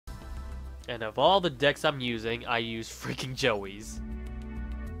And of all the decks I'm using, I use freaking Joey's.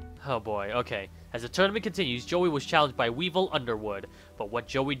 Oh boy, okay. As the tournament continues, Joey was challenged by Weevil Underwood, but what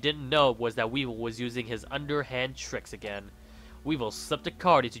Joey didn't know was that Weevil was using his underhand tricks again. Weevil slipped a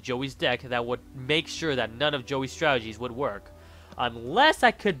card into Joey's deck that would make sure that none of Joey's strategies would work. Unless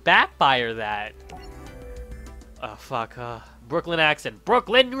I could backfire that. Oh fuck, Brooklyn accent.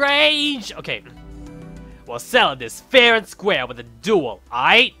 Brooklyn Rage! Okay. We'll settle this fair and square with a duel,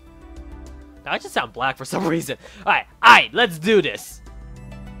 aight? Now I just sound black for some reason. Alright, let's do this.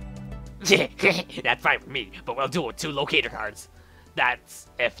 That's fine with me, but we'll do it with 2 locator cards. That's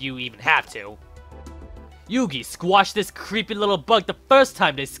if you even have to. Yugi squashed this creepy little bug the first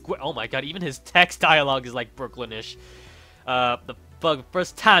time they oh my god, even his text dialogue is like Brooklynish. The bug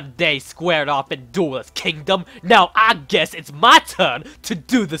first time they squared off in Duelist Kingdom. Now I guess it's my turn to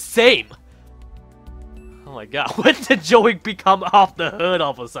do the same. Oh my god, when did Joey become off the hood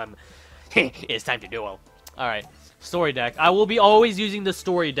all of a sudden? It's time to duel. Alright, story deck. I will be always using the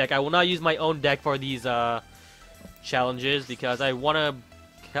story deck. I will not use my own deck for these challenges because I want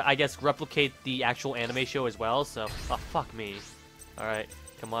to, I guess, replicate the actual anime show as well. So, oh fuck me. Alright,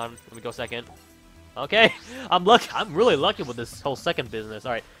 come on, let me go second. Okay, I'm really lucky with this whole second business.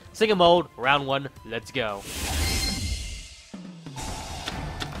 Alright, single mode, round 1, let's go.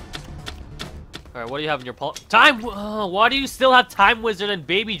 Alright, what do you have in your time? Why do you still have Time Wizard and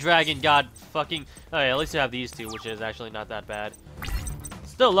Baby Dragon? God fucking. Alright, at least you have these 2, which is actually not that bad.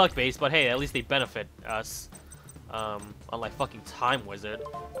 Still luck based, but hey, at least they benefit us. Unlike fucking Time Wizard.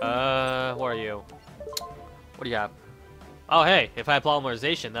 Who are you? What do you have? Oh hey, if I have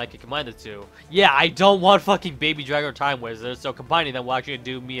polymerization, then I can combine the 2. Yeah, I don't want fucking Baby Dragon or Time Wizard, so combining them will actually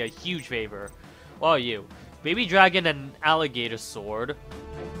do me a huge favor. What are you? Baby Dragon and Alligator Sword.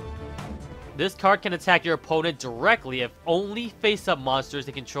 This card can attack your opponent directly if only face-up monsters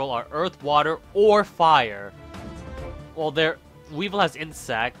they control are Earth, Water, or Fire. Well, Weevil has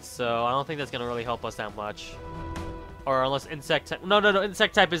Insect, so I don't think that's gonna really help us that much. Or unless Insect type... No,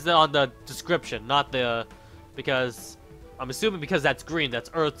 Insect type is on the description, not the... Because... I'm assuming because that's green,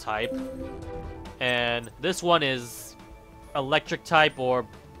 that's Earth type. And this one is Electric type or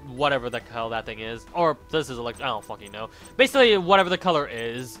whatever the hell that thing is. Or this is Electric... I don't fucking know. Basically, whatever the color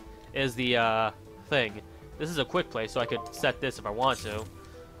is the thing. This is a quick play, so I could set this if I want to.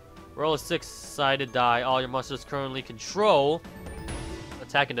 Roll a 6-sided die. All your monsters currently control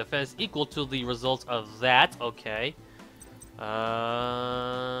attack and defense equal to the results of that. Okay.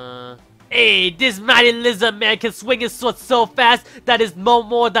 Hey, this mighty lizard man can swing his sword so fast that is no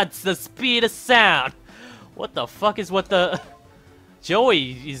more than the speed of sound. What the fuck is what the...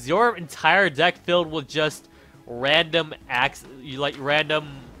 Joey, is your entire deck filled with just random random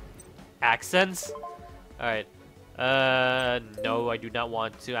accents? Alright. No, I do not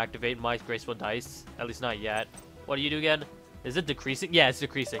want to activate my graceful dice. At least not yet. What do you do again? Is it decreasing? Yeah, it's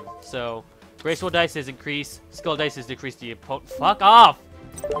decreasing. So, graceful dice is increase. Skull dice is decrease the opponent. Fuck off!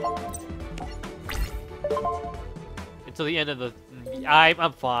 Until the end of the...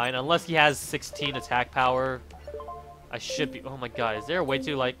 I'm fine. Unless he has 16 attack power. I should be... Oh my god, is there a way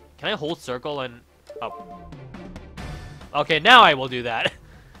to, like... Can I hold circle and... Oh. Okay, now I will do that.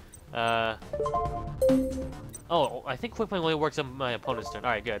 Oh, I think quick play only works on my opponent's turn.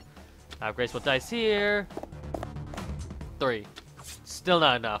 Alright, good. I have graceful dice here. 3. Still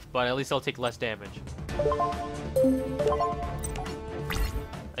not enough, but at least I'll take less damage.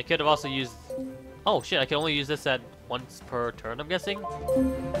 I could have also used... Oh shit, I can only use this at once per turn, I'm guessing?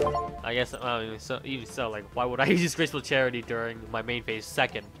 I guess, even so, like, why would I use Graceful Charity during my main phase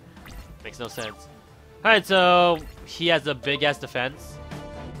second? Makes no sense. Alright, so he has a big-ass defense.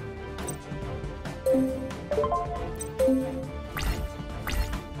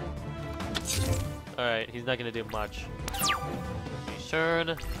 Alright, he's not gonna do much. His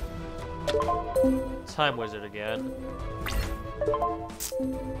turn. Time Wizard again.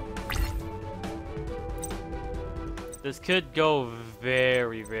 This could go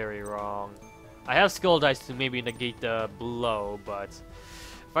very, very wrong. I have Skull Dice to maybe negate the blow, but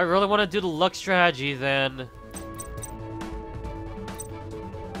if I really want to do the luck strategy, then...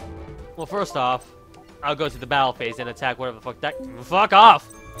 Well, first off, I'll go to the battle phase and attack whatever the fuck that... Fuck off!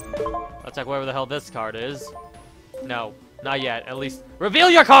 I'll attack whatever the hell this card is. No, not yet. At least... Reveal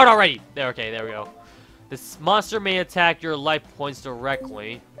your card already! There, okay, there we go. This monster may attack your life points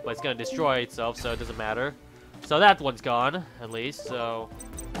directly, but it's gonna destroy itself, so it doesn't matter. So that one's gone, at least, so...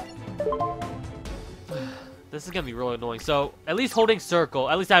 This is gonna be really annoying. So, at least holding circle,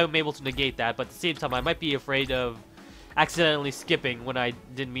 at least I'm able to negate that, but at the same time, I might be afraid of accidentally skipping when I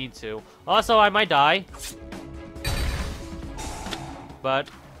didn't mean to. Also, I might die. But,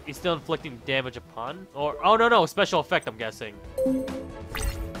 He's still inflicting damage upon? Or, oh no, special effect, I'm guessing.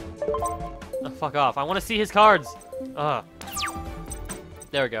 Oh, fuck off. I want to see his cards.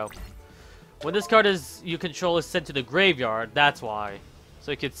 There we go. When this card you control is sent to the graveyard, that's why.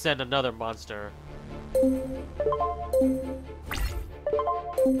 So you could send another monster. He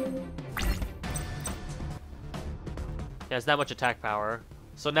has that much attack power.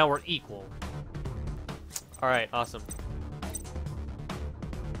 So now we're equal. Alright, awesome.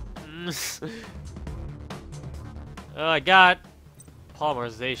 I got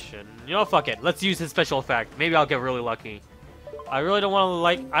polymerization. You know, fuck it. Let's use his special effect. Maybe I'll get really lucky. I really don't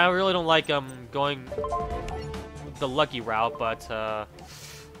want to I really don't like going the lucky route, but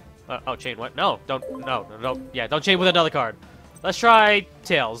oh, chain what? No, no. Yeah, don't chain with another card. Let's try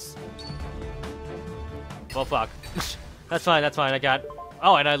Tails. Well, fuck. That's fine. I got.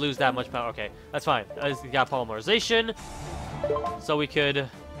 Oh, and I lose that much power. Okay, that's fine. I got polymerization, so we could.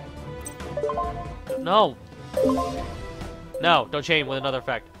 No. No, don't chain with another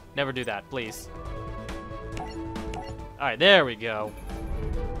effect. Never do that, please. Alright, there we go.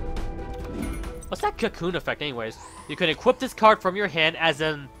 What's that cocoon effect anyways? You can equip this card from your hand as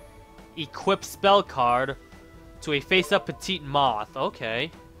an equip spell card to a face-up petite moth.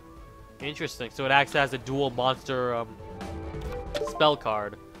 Okay. Interesting. So it acts as a dual monster spell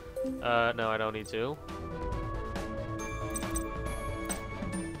card. No, I don't need to.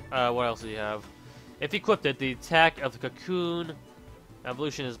 What else do you have? If equipped it, the attack of the cocoon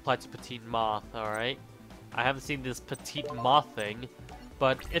evolution is applied to petite moth. Alright. I haven't seen this petite moth thing,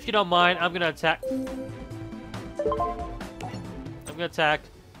 but if you don't mind, I'm gonna attack. I'm gonna attack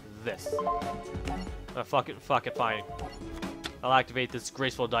this. Fuck it, fine. I'll activate this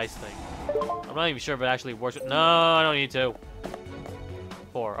graceful dice thing. I'm not even sure if it actually works. No, I don't need to.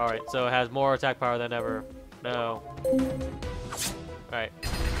 4. Alright, so it has more attack power than ever. No. Alright.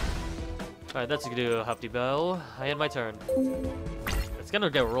 Alright, that's gonna do a Huffy Bell. I end my turn. It's gonna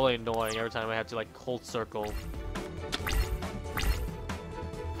get really annoying every time I have to, like, hold circle.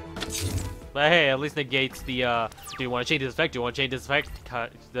 But hey, at least negates the, do you want to change this effect? Do you want to change this effect?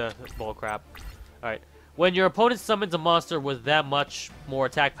 The bull crap. Alright. When your opponent summons a monster with that much more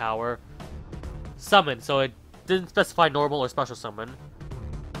attack power, summon, so it didn't specify normal or special summon.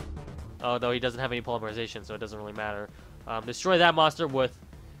 Although he doesn't have any polymerization, so it doesn't really matter. Destroy that monster with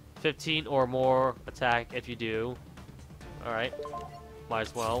 15 or more attack if you do. Alright. Might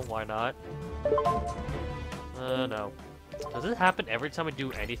as well, why not? No. Does it happen every time I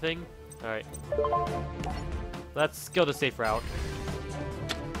do anything? Alright. Let's go the safe route.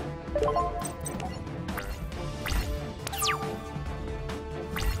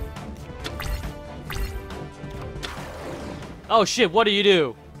 Oh shit, what do you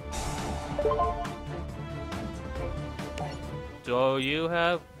do? Do you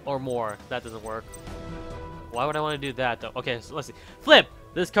have or more? That doesn't work. Why would I want to do that though? Okay, so let's see. Flip!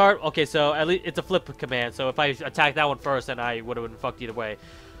 This card, okay, so at least it's a flip command, so if I attack that one first, then I would have been fucked either way.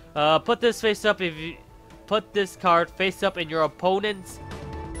 Put this face up if you put this card face up in your opponent's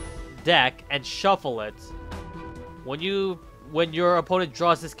deck and shuffle it. When your opponent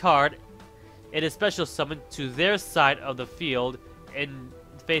draws this card, it is special summoned to their side of the field in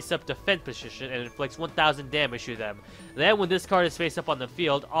face up defense position and inflicts 1000 damage to them. Then when this card is face up on the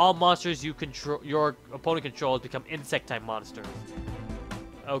field, all monsters your opponent controls become insect type monsters.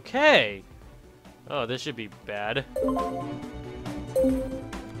 Okay. Oh, this should be bad.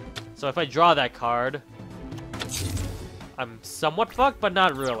 So if I draw that card, I'm somewhat fucked, but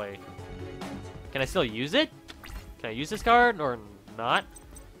not really. Can I still use it? Can I use this card or not?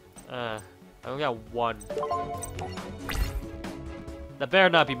 I only got one. That better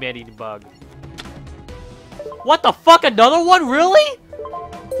not be man-eating bug. What the fuck? Another one? Really?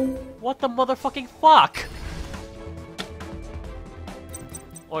 What the motherfucking fuck?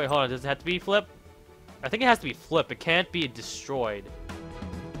 Oh wait, hold on. Does it have to be flip? I think it has to be flip. It can't be destroyed.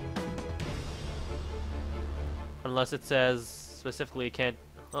 Unless it says specifically it can't.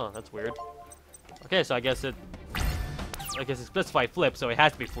 Oh, that's weird. Okay, so I guess it specified flip, so it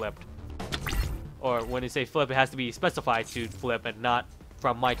has to be flipped. Or when you say flip, it has to be specified to flip and not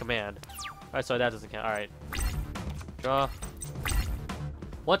from my command. Alright, so that doesn't count. Alright. Draw.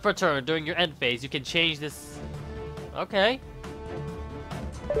 Once per turn, during your end phase, you can change this. Okay.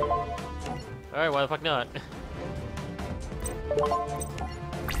 Alright, why the fuck not?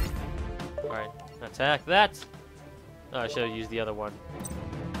 Alright, attack that. Oh, I should have used the other one.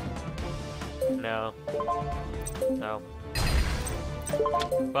 No. No.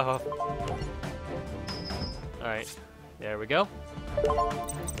 Buff. Alright, there we go.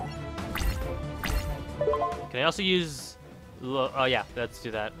 Can I also use Oh yeah, let's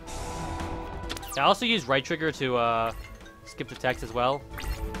do that. I also use right trigger to skip the text as well.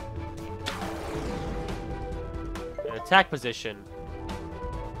 Attack position.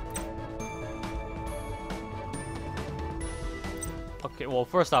 Okay, well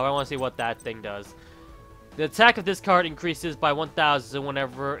first off, I want to see what that thing does. The attack of this card increases by 1,000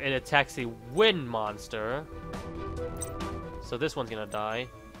 whenever it attacks a wind monster. So this one's gonna die.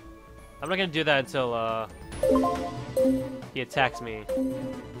 I'm not gonna do that until he attacks me.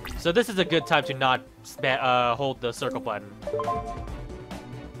 So this is a good time to not hold the circle button.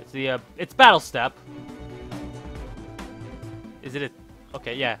 It's the it's battle step. Is it a...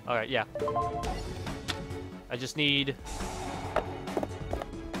 Okay, yeah, alright, yeah. I just need...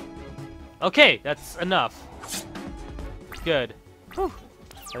 Okay, that's enough. Good. Whew.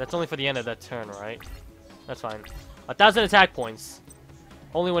 And that's only for the end of that turn, right? That's fine. 1,000 attack points.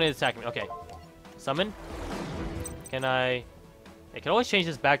 Only when it's attacking me. Okay. Summon. Can I... I can always change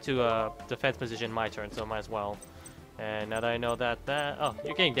this back to defense position my turn, so might as well. And now that I know that... Oh,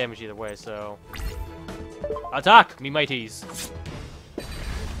 you're getting damage either way, so... Attack, me mighties.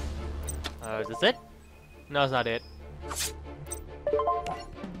 Is this it? No, it's not it.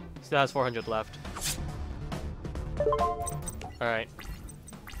 Still has 400 left. Alright.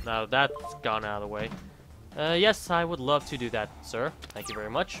 Now that's gone out of the way. Yes, I would love to do that, sir. Thank you very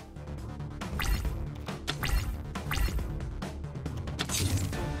much.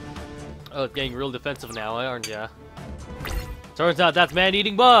 Oh, it's getting real defensive now, aren't ya? Turns out that's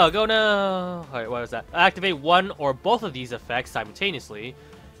man-eating bug! Oh no! Alright, what was that? Activate one or both of these effects simultaneously.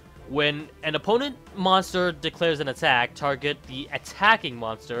 When an opponent monster declares an attack, target the attacking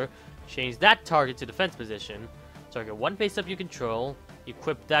monster. Change that target to defense position. Target one face-up you control.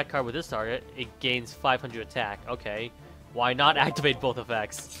 Equip that card with this target. It gains 500 attack. Okay. Why not activate both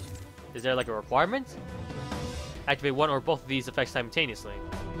effects? Is there like a requirement? Activate one or both of these effects simultaneously.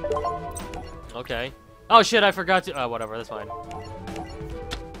 Okay. Oh shit, I forgot to... whatever, that's fine.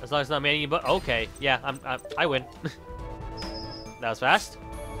 As long as it's not manning, but... Okay, yeah, I win. That was fast.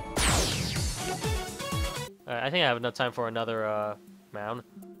 Alright, I think I have enough time for another, mound.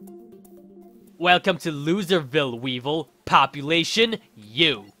 Welcome to Loserville, Weevil. Population,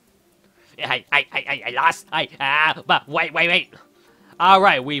 you. I lost. But wait.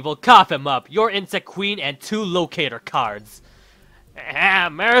 Alright, Weevil, cough him up. Your Insect Queen and 2 locator cards.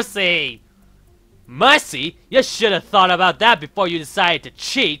 Mercy. Mercy? You should have thought about that before you decided to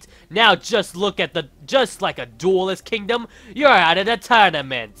cheat. Now just look at the... Just like a Duelist Kingdom, you're out of the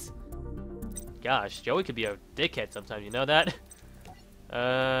tournament. Gosh, Joey could be a dickhead sometimes, you know that?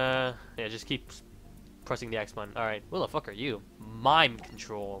 Yeah, just keep pressing the X button. Alright, who the fuck are you? Mime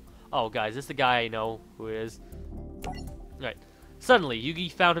control. Oh, guys, this is the guy I know who it is. Alright. Suddenly,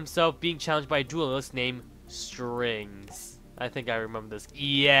 Yugi found himself being challenged by a duelist named Strings. I think I remember this.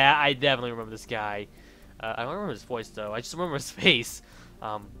 Yeah, I definitely remember this guy. I don't remember his voice, though. I just remember his face.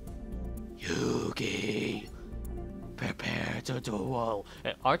 Yugi, prepare to duel.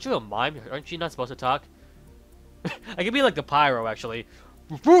 Aren't you a mime? Aren't you not supposed to talk? I could be like the pyro, actually.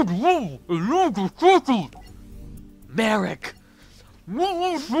 Merrick!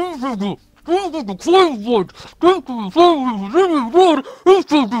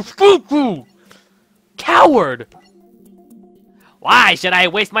 Coward! Why should I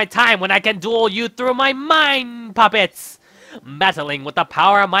waste my time when I can duel you through my mind puppets? Battling with the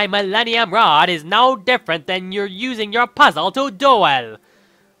power of my Millennium Rod is no different than you're using your puzzle to duel.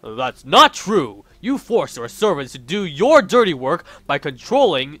 That's not true. You force your servants to do your dirty work by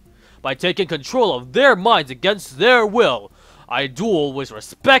taking control of their minds against their will. I duel with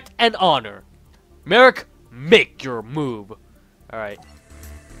respect and honor. Merrick, make your move. Alright.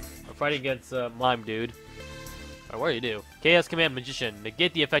 I'm fighting against Mime Dude. Alright, what do you do? Chaos Command Magician.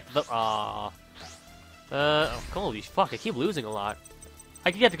 Negate the effect of the... Aww. Holy fuck, I keep losing a lot.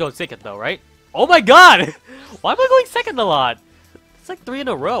 I can get to go second though, right? Oh my god! Why am I going second a lot? It's like 3 in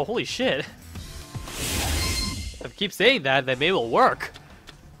a row, holy shit. If I keep saying that, then maybe it'll work.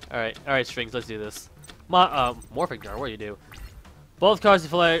 Alright, Strings, let's do this. Morphic Jar, what do you do? Both cards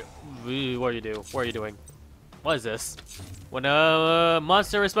deflate. What do you do? What are you doing? What is this? When a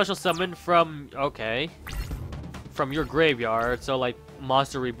monster is special summoned from... Okay. From your graveyard, so like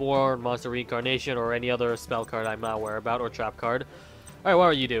Monster Reborn, Monster Reincarnation, or any other spell card I'm not aware about, or trap card. Alright,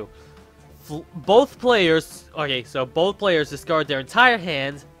 what do you do? Both players... Okay, so both players discard their entire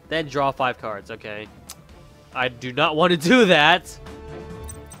hand, then draw 5 cards, okay. I do not want to do that.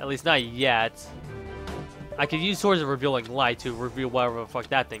 At least not yet. I could use Swords of Revealing Light to reveal whatever the fuck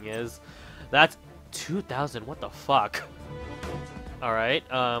that thing is. That's 2,000, what the fuck? Alright,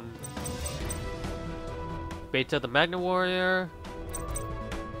 Beta the Magna Warrior.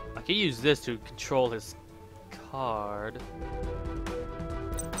 I can use this to control his card.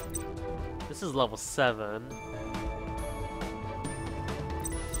 This is level 7.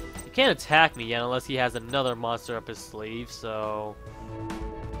 He can't attack me yet unless he has another monster up his sleeve, so...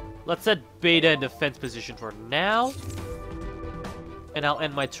 Let's set Beta in defense position for now. And I'll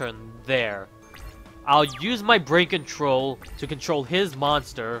end my turn there. I'll use my brain control to control his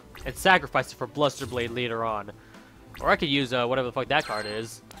monster and sacrifice it for Bluster Blade later on. Or I could use whatever the fuck that card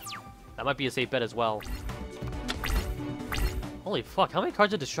is. That might be a safe bet as well. Holy fuck, how many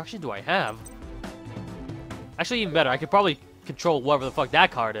cards of destruction do I have? Actually, even better, I could probably control whatever the fuck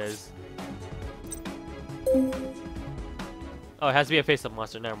that card is. Oh, it has to be a face-up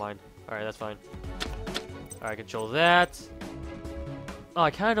monster, never mind. Alright, that's fine. Alright, control that. Oh,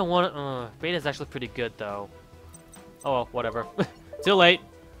 I kinda don't want to... Beta's actually pretty good, though. Oh well, whatever. Too late.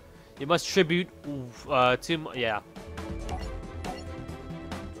 You must tribute to... Yeah.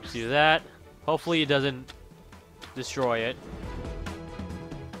 Let's do that. Hopefully it doesn't destroy it.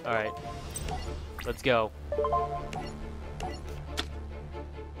 Alright. Let's go.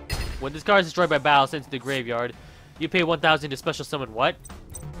 When this card is destroyed by battle, sent to the graveyard, you pay 1,000 to special summon what?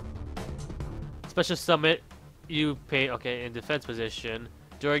 Special summon, you pay, okay, in defense position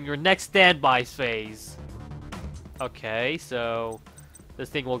during your next standby phase. Okay, so this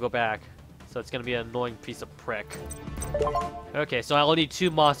thing will go back. So it's gonna be an annoying piece of prick. Okay, so I'll need 2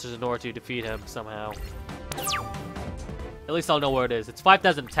 monsters in order to defeat him somehow. At least I'll know where it is. It's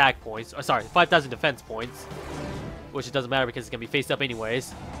 5,000 attack points. Or sorry, 5,000 defense points. Which it doesn't matter because it's gonna be faced up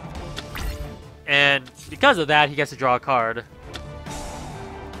anyways. And because of that, he gets to draw a card.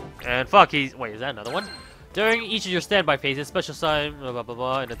 And fuck, he's... Wait, is that another one? During each of your standby phases, special summon, blah blah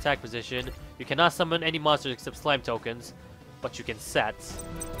blah, in attack position, you cannot summon any monsters except slime tokens, but you can set.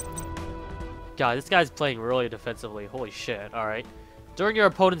 God, this guy's playing really defensively. Holy shit. Alright. During your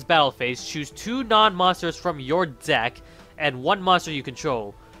opponent's battle phase, choose 2 non-monsters from your deck and 1 monster you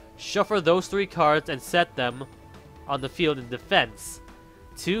control. Shuffle those 3 cards and set them on the field in defense.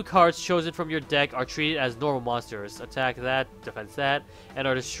 2 cards chosen from your deck are treated as normal monsters. Attack that, defense that, and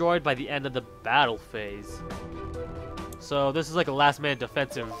are destroyed by the end of the battle phase. So this is like a last-minute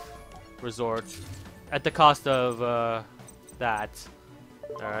defensive resort at the cost of that.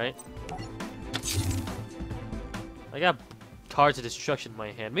 Alright. I got cards of destruction in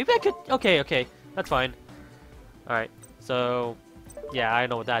my hand. Maybe I could... Okay, that's fine. Alright, so... Yeah, I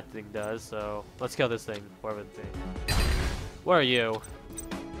know what that thing does, so... Let's kill this thing, whatever the thing. Where are you?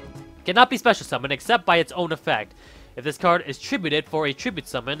 Cannot be special summoned except by its own effect. If this card is tributed for a tribute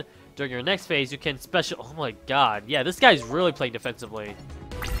summon, during your next phase you can special... Oh my god, yeah, this guy's really playing defensively.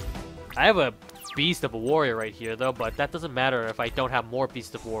 I have a Beast of a Warrior right here though, but that doesn't matter if I don't have more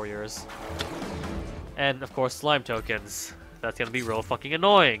Beast of Warriors. And of course slime tokens. That's gonna be real fucking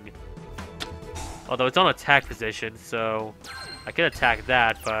annoying. Although it's on attack position, so I could attack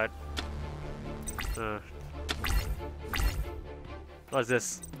that, but... What is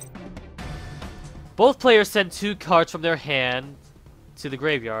this? Both players send 2 cards from their hand to the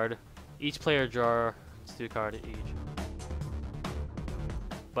graveyard. Each player draw 2 cards each.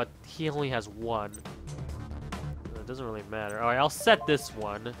 But he only has 1. It doesn't really matter. Alright, I'll set this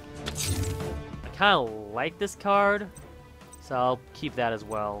one. I kind of like this card, so I'll keep that as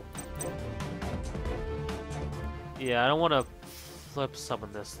well. Yeah, I don't want to flip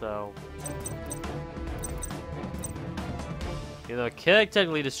summon this though. You know, it can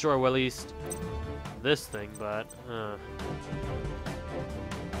technically destroy, well, at least this thing, but...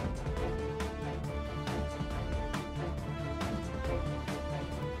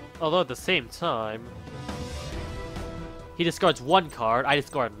 Although at the same time... He discards 1 card, I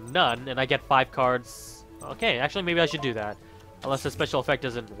discard none, and I get 5 cards... Okay, actually maybe I should do that. Unless the special effect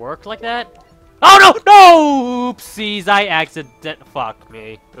doesn't work like that. Oh no! No! Oopsies, I Fuck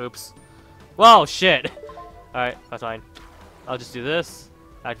me. Oops. Well, shit. Alright, that's fine. I'll just do this.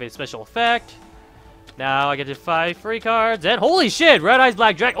 Activate special effect. Now I get to 5 free cards, and holy shit! Red Eyes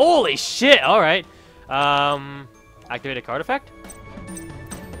Black Dragon. Holy shit! Alright. Activate a card effect?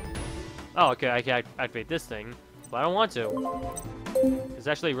 Oh, okay, I can activate this thing, but I don't want to. It's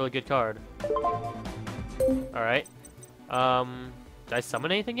actually a really good card. Alright. Did I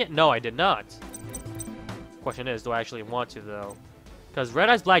summon anything yet? No, I did not. Question is, do I actually want to, though? Because Red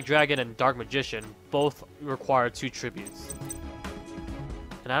Eyes Black Dragon and Dark Magician both require 2 tributes.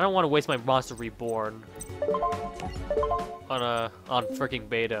 And I don't want to waste my Monster Reborn on freaking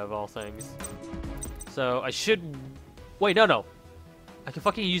Beta of all things. So I should... Wait, no. I can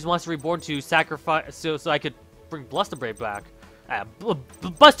fucking use Monster Reborn to sacrifice so I could bring Bluster Blade back.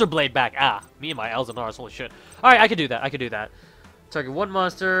 Buster Blade back. Ah, me and my L's and R's. Holy shit. Alright, I could do that. I could do that. Target one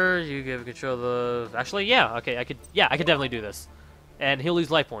monster. You give control of the... Actually, yeah. Okay, I could... Yeah, I could definitely do this. And he'll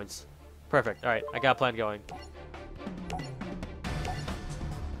lose life points. Perfect. Alright, I got a plan going.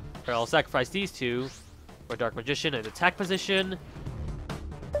 Alright, I'll sacrifice these two for Dark Magician in attack position.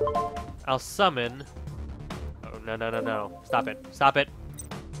 I'll summon... Oh, no, no, no, no. Stop it. Stop it.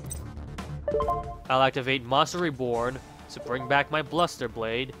 I'll activate Monster Reborn to bring back my Buster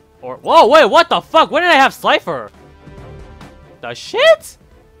Blade. Or... Whoa, wait, what the fuck? When did I have Slifer? The shit?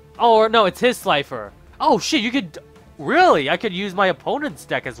 Oh, or no, it's his Slifer. Oh, shit, you could... Really? I could use my opponent's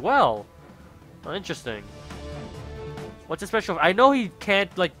deck as well. Oh, interesting. What's a special... I know he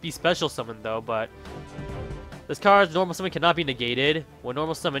can't, like, be special summoned, though, but... This card's normal summon cannot be negated. When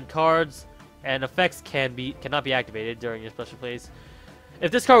normal summon cards and effects cannot be activated during your special phase. If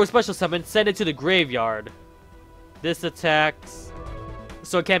this card was special summoned, send it to the graveyard. This attacks...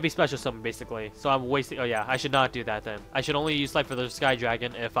 So it can't be special summoned, basically. So I'm wasting... Oh, yeah, I should not do that, then. I should only use Slifer the Sky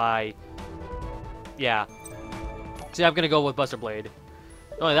Dragon if I... Yeah. See, I'm gonna go with Buster Blade.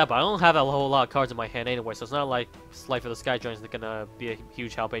 Not only that, but I don't have a whole lot of cards in my hand anyway, so it's not like Slifer the Sky Dragon is gonna be a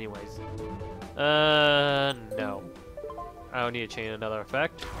huge help anyways. No. I don't need to chain another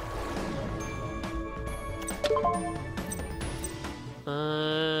effect.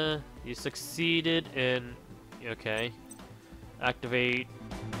 You succeeded in... Okay. Activate...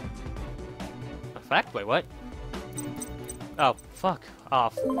 Effect? Wait, what? Oh, fuck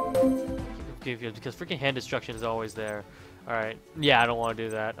off. Because freaking hand destruction is always there. Alright. Yeah, I don't want to do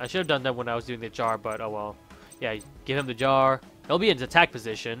that. I should have done that when I was doing the jar, but oh well. Yeah, give him the jar. He'll be in his attack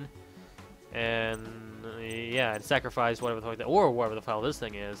position. And... Yeah, and sacrifice whatever the fuck that... Or whatever the hell this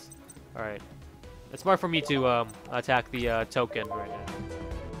thing is. Alright. It's smart for me to attack the token right now.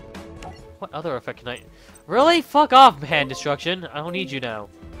 What other effect can I... Really? Fuck off, hand destruction. I don't need you now.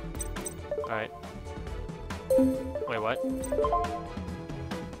 Alright. Wait, what?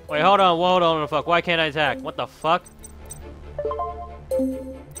 Wait, hold on, fuck. Why can't I attack? What the fuck?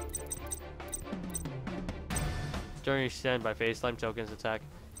 During your standby phase, slime tokens attack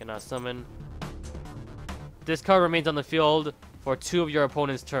cannot summon. This card remains on the field for 2 of your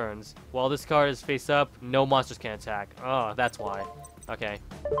opponent's turns. While this card is face up, no monsters can attack. Oh, that's why. Okay.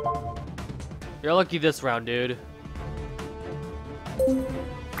 You're lucky this round, dude.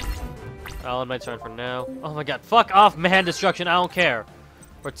 I'll end my turn for now. Oh my god, fuck off, man, destruction, I don't care.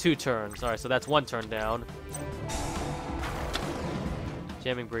 For 2 turns. Alright, so that's 1 turn down.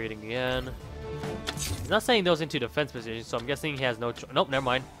 Jamming breeding again. He's not saying those into defense position, so I'm guessing he has no... Nope, never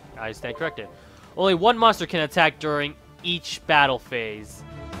mind. I stand corrected. Only 1 monster can attack during each battle phase.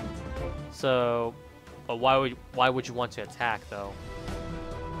 So... But why would you want to attack, though?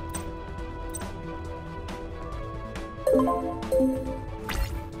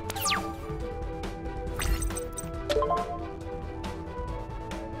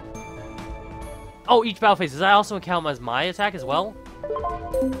 Oh, each battle phase. Does that also count as my attack as well?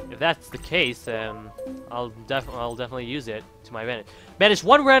 If that's the case, then I'll definitely use it to my advantage. Banish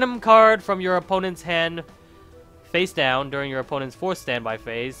 1 random card from your opponent's hand face down during your opponent's 4th standby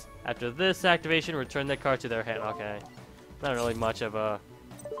phase. After this activation, return that card to their hand. Okay. Not really much of a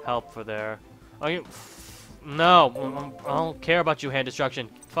help for there. Oh, you... No, I don't care about you, hand destruction.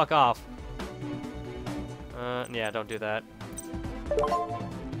 Fuck off. Yeah, don't do that.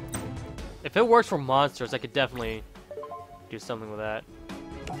 If it works for monsters, I could definitely do something with that.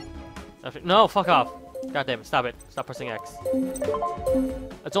 No, fuck off. God damn it, stop it. Stop pressing X.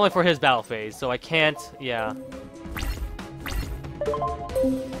 It's only for his battle phase, so I can't, yeah.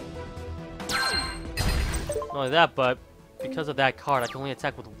 Not only that, but because of that card, I can only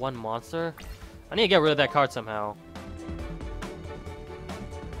attack with 1 monster. I need to get rid of that card somehow.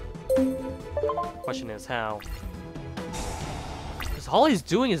 Question is how. Because all he's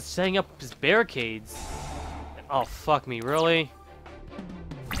doing is setting up his barricades. Oh, fuck me, really?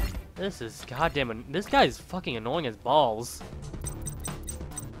 This is goddamn... This guy is fucking annoying as balls.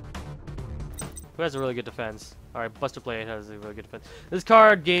 Who has a really good defense? Alright, Buster Blade has a really good defense. This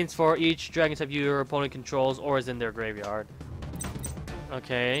card gains for each dragon type your opponent controls or is in their graveyard.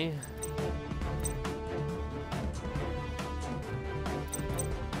 Okay.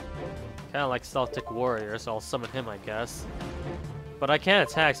 Kinda like Celtic Warrior, so I'll summon him, I guess. But I can't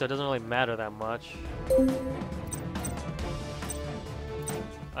attack, so it doesn't really matter that much.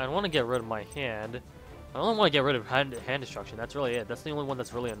 I want to get rid of my hand. I only want to get rid of hand destruction. That's really it. That's the only one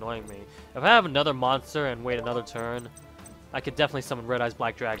that's really annoying me. If I have another monster and wait another turn, I could definitely summon Red Eyes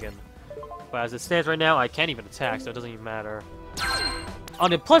Black Dragon. But as it stands right now, I can't even attack, so it doesn't even matter.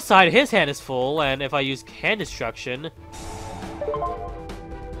 On the plus side, his hand is full, and if I use hand destruction,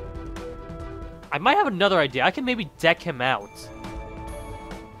 I might have another idea. I can maybe deck him out.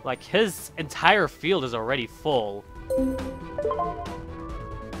 Like, his entire field is already full.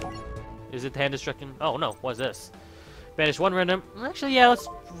 Is it hand destruction? Oh, no. What is this? Banish one random. Actually, yeah, let's...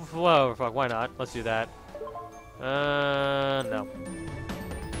 Whoa, fuck, why not? Let's do that. No.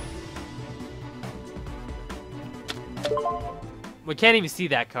 We can't even see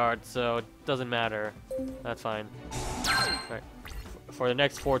that card, so it doesn't matter. That's fine. Alright. For the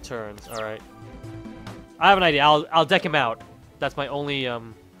next 4 turns, alright. I have an idea. I'll deck him out. That's my only,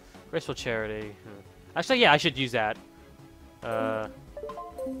 Graceful Charity. Actually, yeah, I should use that.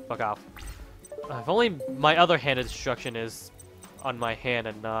 Fuck off. If only my other hand of destruction is on my hand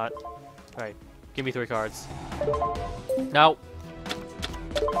and not... Alright, give me 3 cards. No.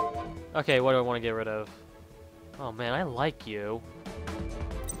 Okay, what do I want to get rid of? Oh man, I like you.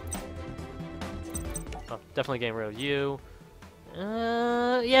 Oh, definitely getting rid of you.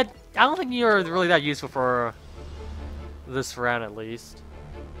 Yeah, I don't think you're really that useful for this round at least.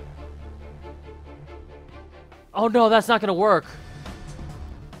 Oh no, that's not gonna work.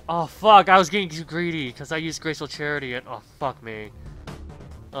 Oh fuck, I was getting too greedy because I used Graceful Charity and oh fuck me.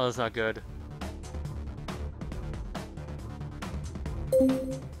 Oh, that's not good.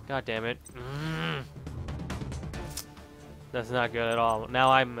 God damn it. That's not good at all.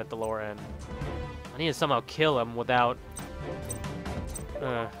 Now I'm at the lower end. I need to somehow kill him without...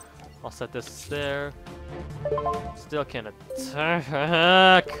 I'll set this there. Still can't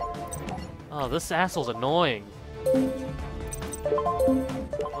attack. Oh, this asshole's annoying.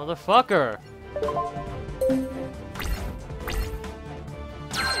 Motherfucker.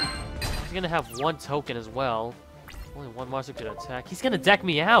 He's gonna have 1 token as well. Only 1 monster can attack. He's gonna deck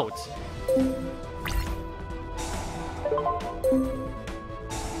me out.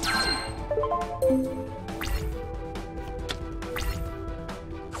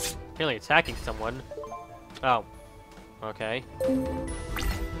 Apparently attacking someone. Oh. Okay.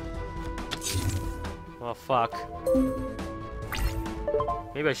 Well, fuck.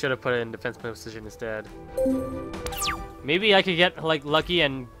 Maybe I should have put it in defense position instead. Maybe I could get, like, lucky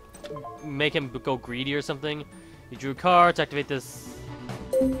and make him go greedy or something. You drew cards, activate this...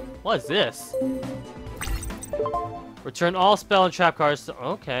 What is this? Return all spell and trap cards to...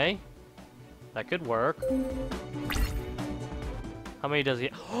 Okay. That could work. How many does he...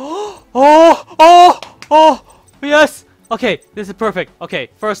 Oh! Yes! Okay, this is perfect. Okay,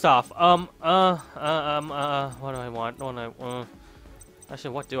 first off, what do I want? Actually,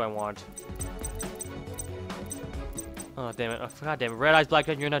 what do I want? Oh, damn it. Oh, God damn it. Red Eyes, Black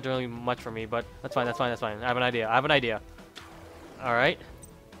Gun, you're not doing much for me, but that's fine, that's fine, that's fine. I have an idea. Alright.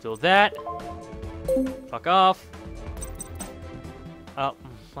 Do that. Fuck off. I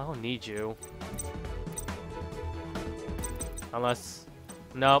don't need you. Unless...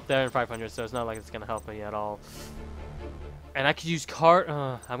 Nope, they're in 500, so it's not like it's gonna help me at all. And I could use card...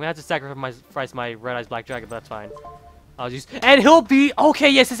 I'm gonna have to sacrifice my Red Eyes Black Dragon, but that's fine. I'll use... And he'll be... Okay,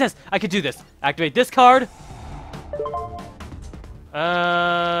 yes. I could do this. Activate this card.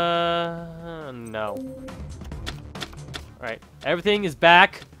 No. Alright. Everything is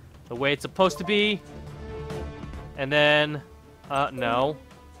back the way it's supposed to be. And then... no.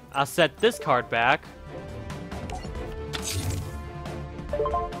 I'll set this card back.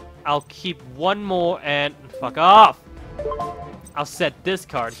 I'll keep 1 more and... Fuck off! I'll set this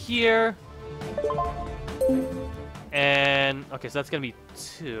card here. And... Okay, so that's gonna be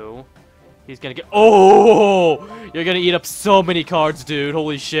 2. He's gonna get... Oh! You're gonna eat up so many cards, dude.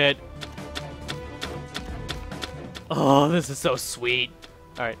 Holy shit. Oh, this is so sweet.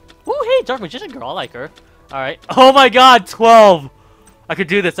 Alright. Woo, hey, Dark Magician girl. I like her. Alright. Oh my god, 12! I could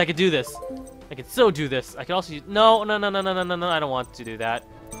do this. I could so do this. I could also use... No. I don't want to do that.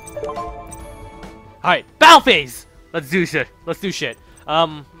 Alright, battle phase! Let's do shit.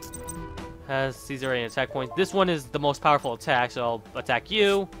 Has Caesar any attack points? This one is the most powerful attack, so I'll attack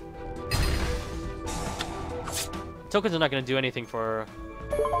you. Tokens are not going to do anything for her.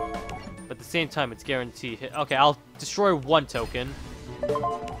 But at the same time, it's guaranteed hit. Okay, I'll destroy 1 token.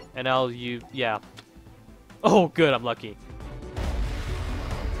 And I'll use... Yeah. Oh, good, I'm lucky.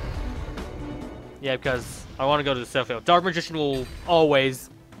 Yeah, because I want to go to the self field. Dark Magician will always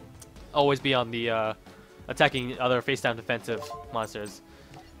be on the attacking other face-down defensive monsters.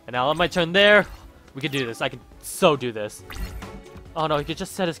 And now on my turn there, we can do this. I can so do this. Oh no, he could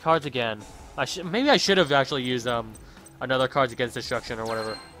just set his cards again. Maybe I should have actually used another cards against destruction or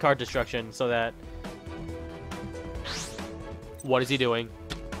whatever. Card destruction, so that... What is he doing?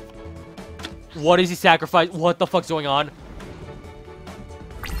 What is he sacrificing? What the fuck's going on?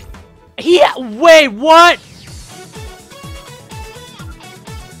 Wait, what?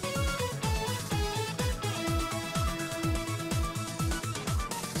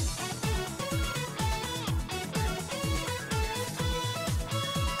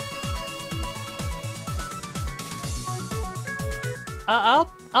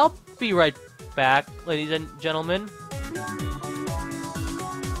 I'll be right back, ladies and gentlemen.